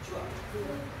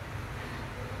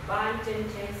 Bàn chân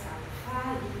trái sang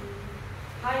phải,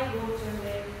 hai gót chân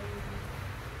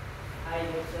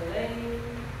lên,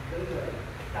 đứng rồi,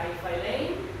 tay phải lên,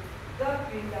 gấp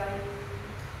cánh tay,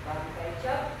 bàn tay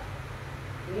chấp,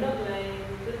 nâng lên,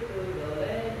 từ từ đỡ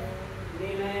lên, đi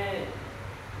lên,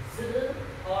 giữ,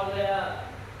 hold there,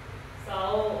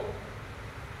 6,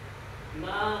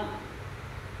 5,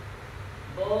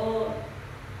 4,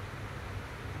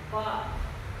 3,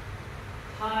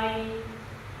 2,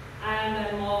 and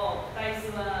then more, tay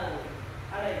xuống,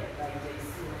 ở đây, tay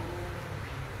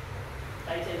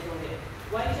chân xuống đi,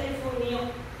 quay chân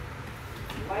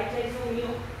xuống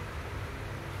nhiều,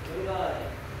 đúng rồi,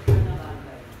 nó bàn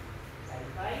tay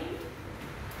phải,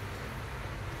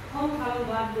 không thẳng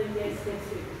bàn chân để xuống,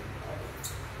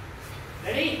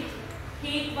 ready,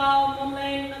 hít vào, mông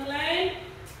lên, nâng lên,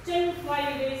 chân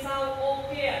phải về sau,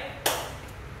 ok,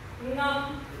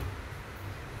 5,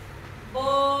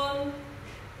 4,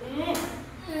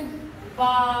 3,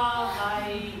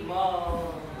 2,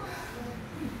 1.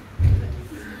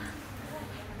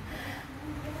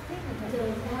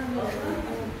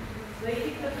 Lấy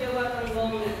thích các kêu ba tăng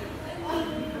gồm.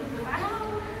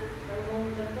 Tăng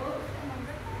gồm rất tốt.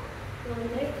 Tôi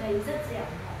thấy thầy rất dẻo.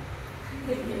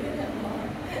 Thích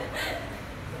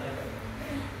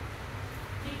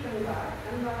tăng ba,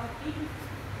 thích.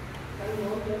 Tăng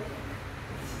gồm được.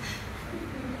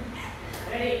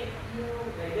 Đây,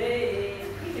 cái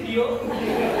điều.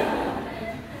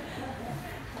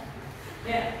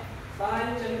 Nè,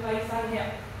 bàn chân phải sang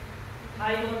hẹp,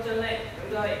 hai gót chân lên,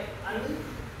 đúng rồi, ấn,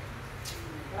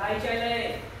 tay trái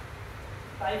lên,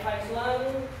 tay phải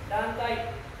xuống, đan tay,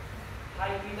 hai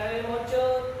tay lên một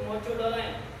chút đỡ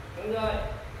lên, đúng rồi,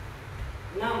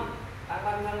 5,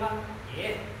 thăng,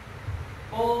 yeah,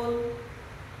 4,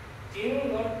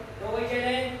 9, đôi chân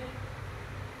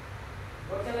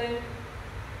lên,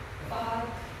 3,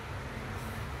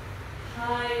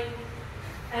 2,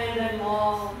 and then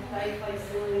more, tay phải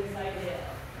xuống inside here.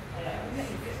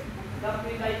 Gấp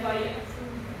đi tay phải.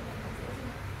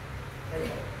 Đây,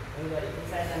 đúng rồi,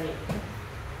 inside ra đi.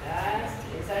 Yes,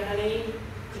 inside ra đi.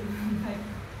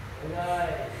 Đúng rồi.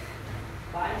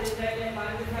 Bàn chân trái lên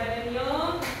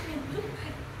nhớ.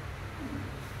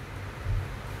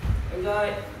 Đúng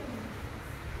rồi.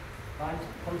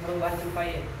 Không thẳng bàn chân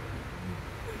phải.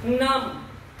 5.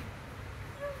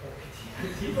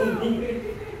 Chỉ không đi.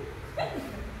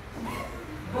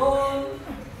 4.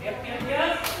 Tiếp.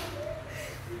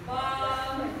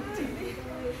 3,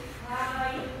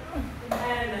 2,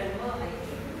 and then 1.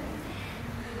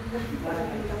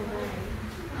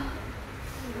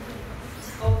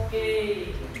 Ok.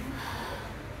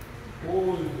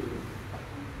 Ôi.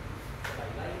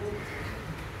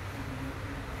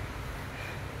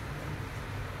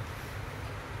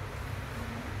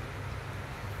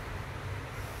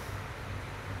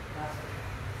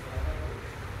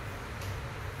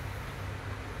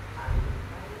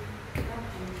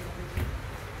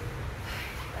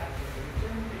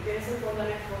 For the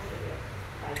next portion here.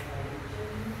 Tay phải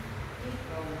chân, hít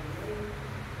vào lên,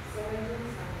 xoay chân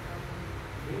sang căng.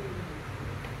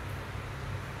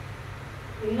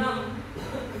 5,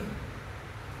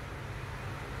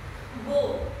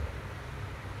 4,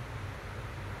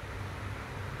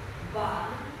 3,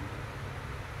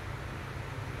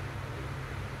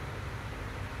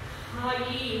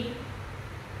 2,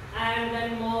 and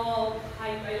then more,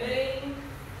 hai tay lên,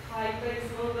 hai tay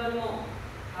xuống gần một,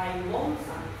 hai mông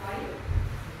sang phải,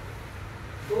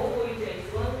 Đổ đuôi chạy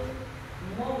xuống,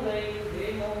 mông lên,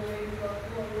 để mông lên, và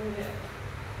thua luôn nhẹ.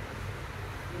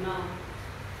 5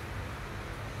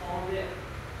 6 nhẹ.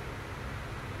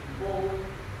 4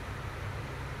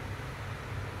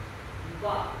 3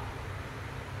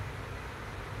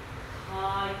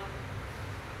 2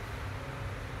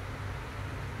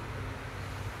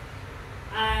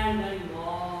 and then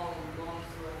long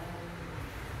slow.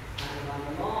 And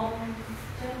one long,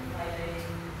 chân phải lên,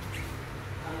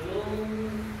 thẳng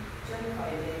lưng, chân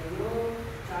phải lên nước,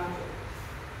 trang trụ.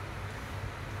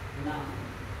 5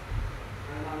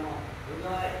 and one more. Đúng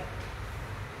rồi.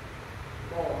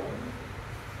 4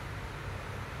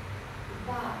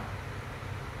 3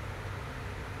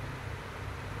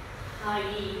 2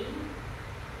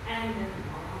 and then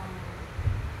on.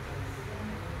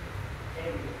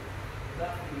 Em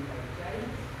gấp đi tay trái,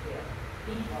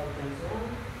 hít vào chân xuống,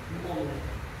 mông lên,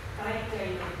 tay trái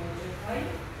lên mông chân phải,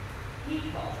 hít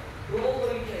vào, đổ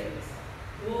đuôi chân về sau,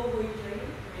 đổ đuôi chân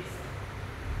về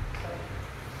sau,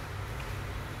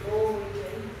 đổ đuôi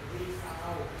chân về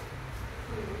sau.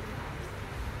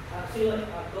 Chưa,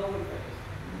 đổ đuôi chân,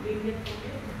 liên tiếp không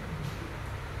biết.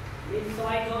 Mình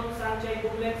xoay con sang chân,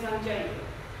 bụng lên sang chân.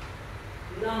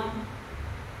 5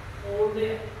 hold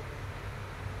it.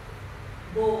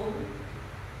 4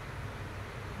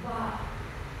 3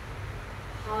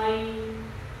 2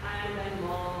 and then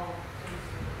more.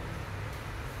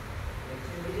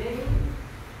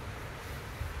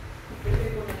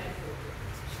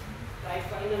 Tay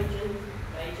phải nâng chân,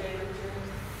 tay trái nâng chân,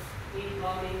 hít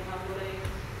vào mình thẳng lên,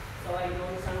 xoay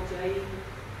con sang chân,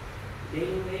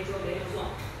 đều về cho đều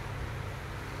rộng.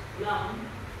 5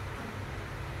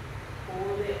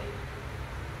 hold it.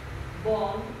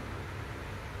 4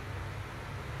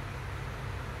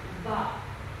 3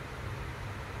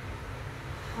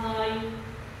 2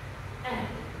 and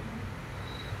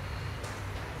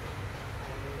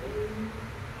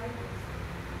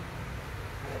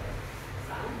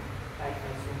sẵn tay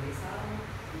phải xuống phía sau,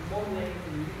 mông lên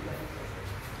như vậy,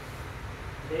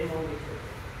 để mông đi trước.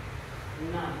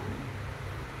 5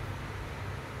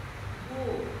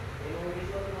 4 để mông đi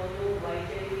trước, mông luôn quay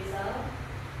chân đi sau.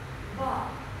 3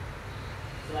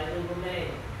 slide lưng vùng lên.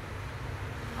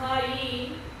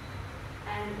 2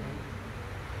 and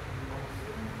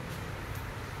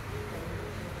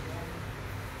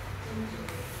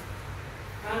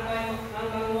hàng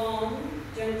bằng mông,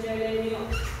 chân chạy lên nhiều,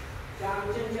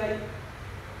 chạm chân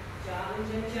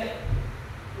chạy,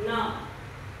 5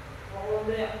 hold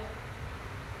it.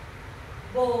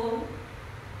 4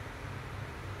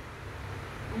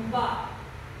 3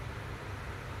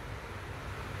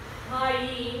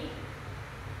 2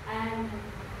 and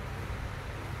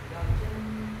gập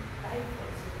chân, tay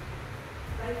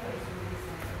phải xuống đi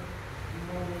sau,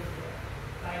 mông lên here,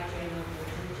 tay trái nâng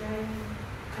chân trái,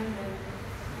 and then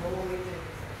mông lên chân.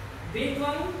 Big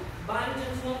one, bàn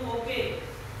chân xuống ok,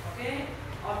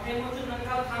 और thêm một chút nâng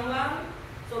cao thẳng lắm,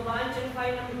 so bàn chân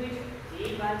phải nâng đuôi chân,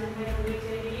 chỉ bàn chân phải nâng đuôi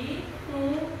chân đi,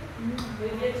 người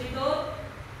Việt chỉ tốt,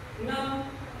 5,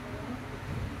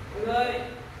 rồi,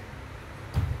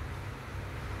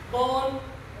 4,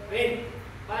 bên,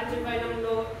 bàn chân phải nâng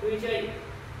đuôi chân,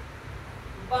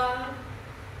 3,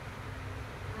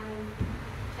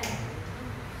 2,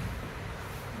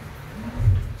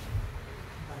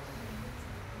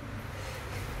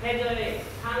 hết rồi này,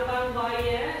 hàng bằng vai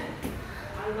nhé,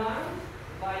 hàng bằng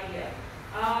vai nhé.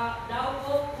 Đau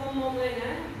cổ không mông lên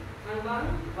nhé, hàng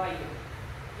bằng vai nhé.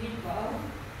 Hít vào,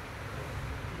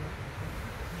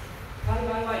 hàng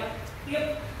bằng vai.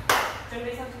 Tiếp, chân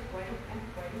đây sang quay luôn, em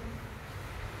quay luôn.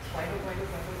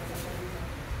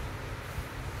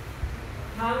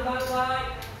 Hàng bằng vai,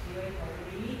 thì vậy phải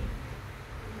đi.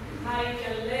 Hai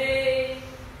chân lên,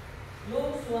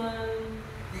 lúc xuống,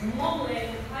 mông lên,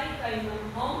 hai tay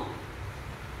nằm hông,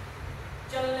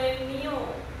 chân lên nhiều,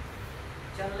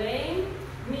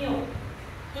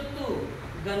 từ từ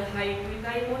gần hai cùi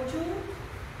tay một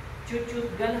chút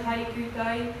gần hai cùi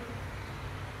tay.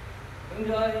 Đúng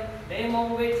rồi, để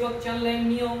mông về chuột, chân lên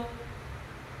nhiều,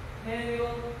 heel,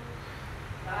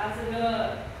 that's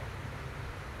good.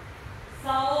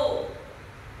 Sau,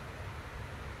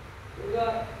 đúng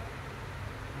rồi,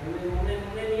 mông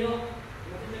lên nhiều, một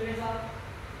chút chân về sau.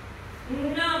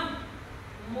 5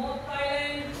 1 tay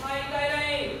lên, 2 tay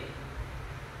lên.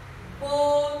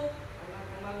 4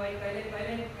 quay tay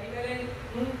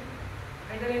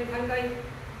lên, thẳng tay.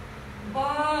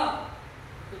 3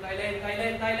 từ tay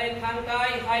lên, thẳng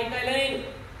tay, 2 tay lên.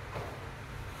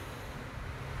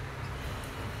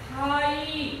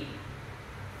 2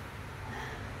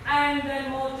 and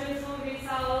then một chân xuống phía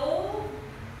sau.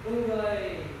 Đúng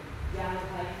rồi, giang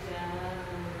hai chân,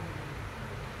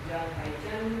 Dang hai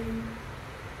chân,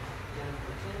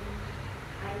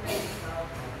 hai tay sau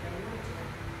khỏi tay mắt chân,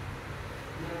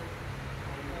 nâng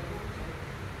hai tay mắt chân,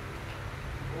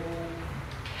 bốn,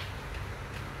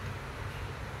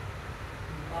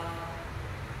 ba,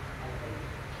 hai tay mắt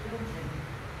chân,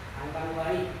 hai bàn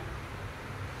quay,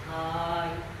 hai,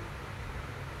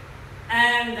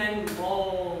 and then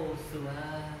roll xuống,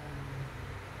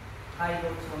 hai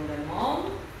gối xuống đàn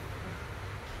mông,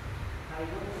 hai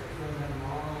gối xuống đàn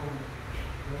mông,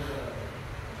 rồi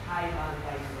hai bàn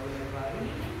tay xuống đàn quay.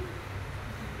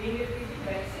 Ingat itu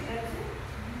that's it.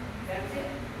 That's it.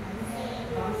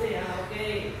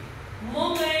 Okay.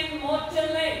 Mông lên, một chân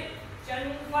lên,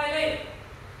 chân phải lên.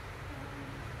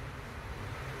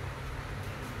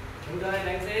 Đúng rồi,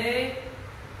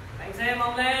 đánh xe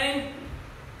mông lên.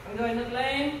 Đúng rồi, nâng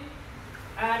lên.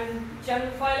 And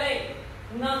chân phải lên,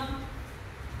 nâng,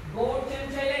 bốn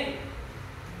chân chạy lên,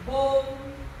 4,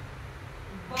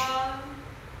 3,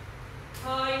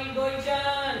 2 đôi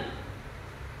chân.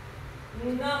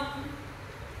 5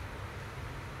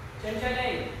 chân chạy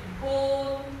lên,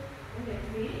 4,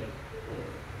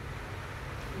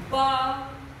 3,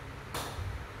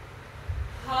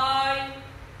 2,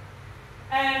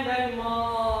 and then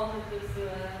more từ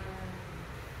xưa,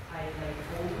 hai tay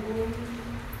ôm đùi.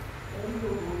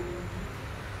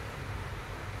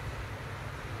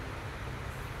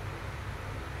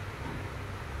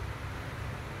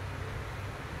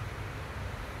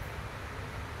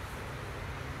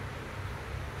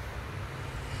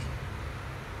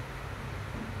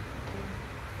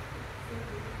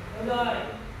 Rồi,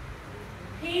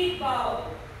 hít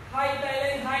vào, hai tay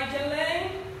lên, hai chân lên,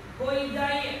 quay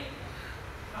dây,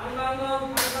 thẳng vào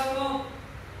mông.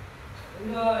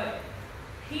 Đúng rồi,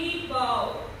 hít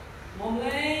vào, mông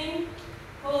lên,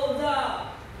 thở ra,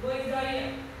 quay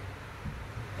dây,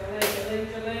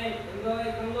 chân lên, đúng rồi,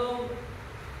 căng lưng,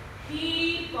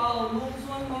 hít vào, mông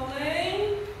xuống, mông lên,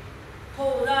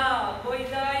 thở ra, quay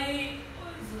dây,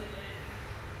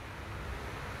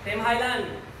 thêm 2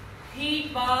 lần. Hít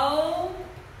vào,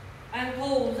 and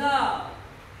thở ra.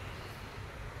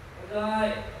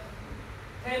 Rồi,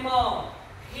 thêm một.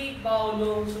 Hít vào,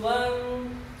 luồng xuống,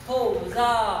 thở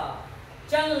ra.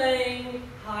 Chân lên,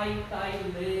 hai tay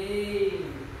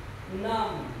lên. 5.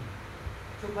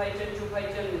 Chụp hai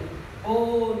chân.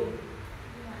 4,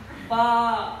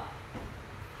 3,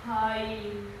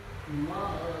 2, mở.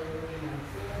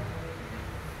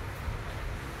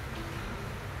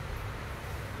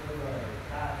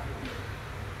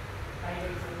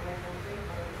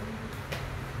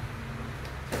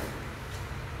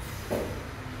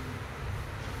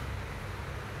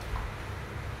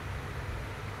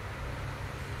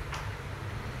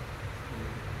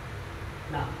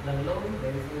 Nào, lần lối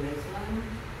để xuống.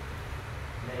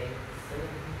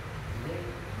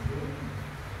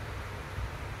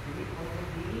 Jadi kalau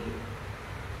di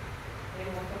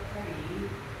yang motor kali,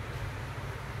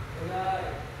 rồi,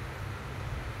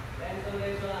 lên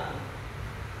xuống,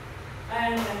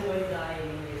 and quay dài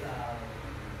như sao?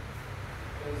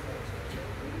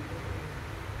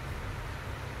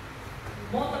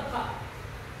 Một tập khác,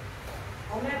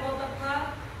 hôm nay một tập khác,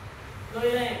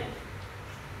 rồi lên.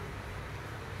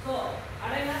 So,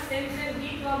 ada yang same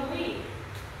hit from me,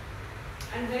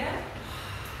 and there,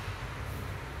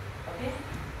 okay?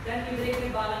 Then you break the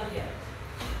balance here.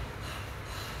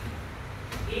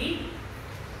 Eat.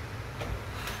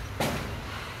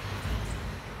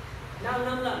 Now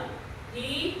 5 lần.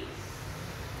 Eat.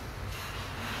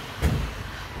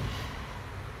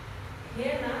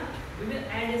 Here now, we will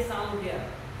add a sound here.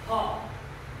 Ha.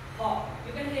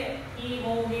 You can hear e,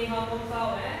 ho, he, ha, không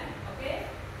sao, okay?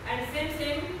 And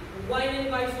same, whine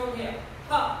and whine sound here.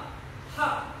 Ha.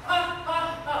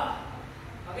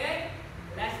 Okay?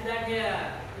 Let's do that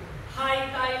here. Hai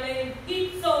tay lên,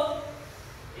 hít sâu.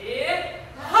 Hít.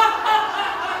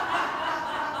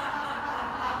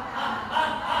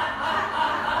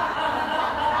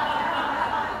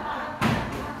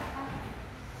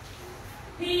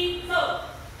 Hít sâu.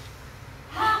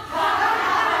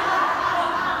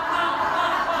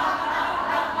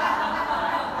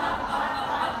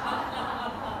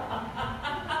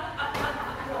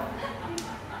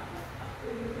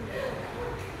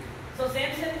 So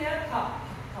same here,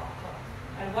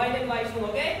 and whine and whine xuống,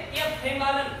 okay? Tiếp thêm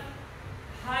 3 lần.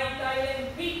 Hai tay lên,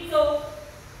 hít sâu.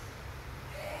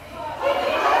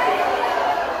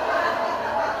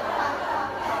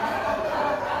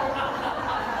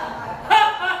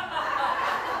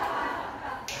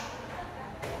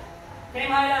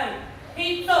 Thêm 2 lần.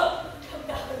 Hít sâu.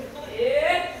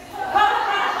 Hít.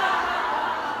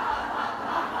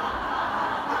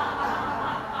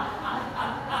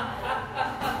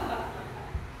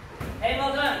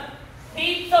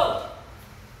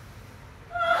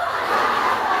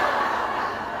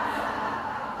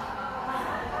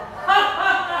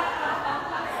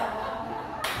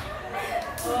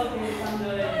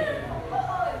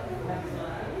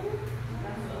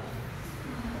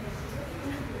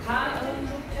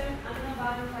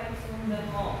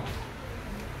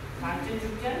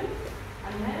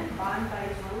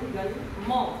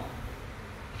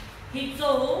 Hít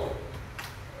sâu,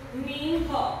 nín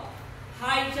thở,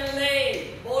 hai chân lên,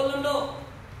 45 độ.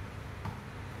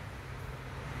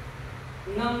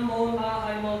 5, 4, 3,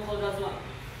 2, 1, thở ra xuống.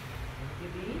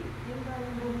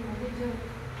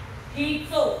 Hít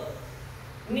sâu,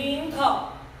 nín thở,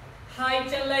 hai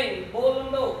chân lên,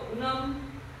 45 độ. 5,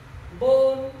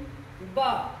 4,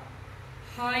 3,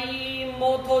 2,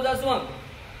 1, thở ra xuống.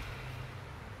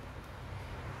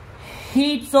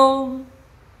 Hít sâu,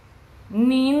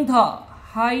 nín thở,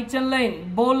 hai chân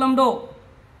lên, 45 độ.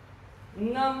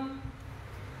 5,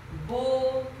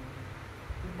 4,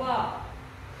 3,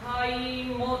 2,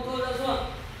 1, thở ra xuống.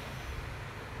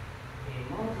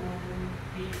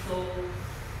 Hít sâu,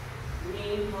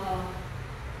 nín thở,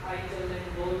 hai chân lên,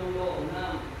 45 độ.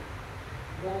 5,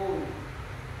 4,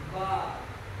 3,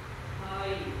 2,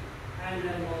 and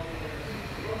then 1.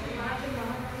 Có cái má trên má.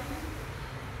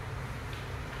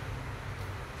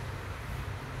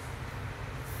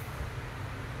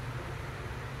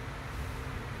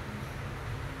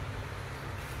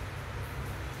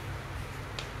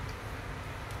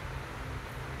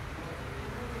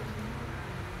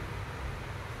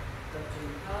 Tập trung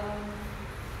thở.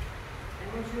 Em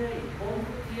nói chuyện 4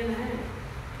 phút thiền này.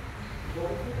 4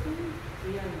 phút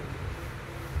thiền.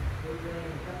 Rồi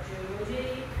tập trung gì?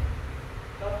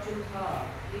 Tập trung thở,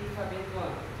 hít thở bên ngoài.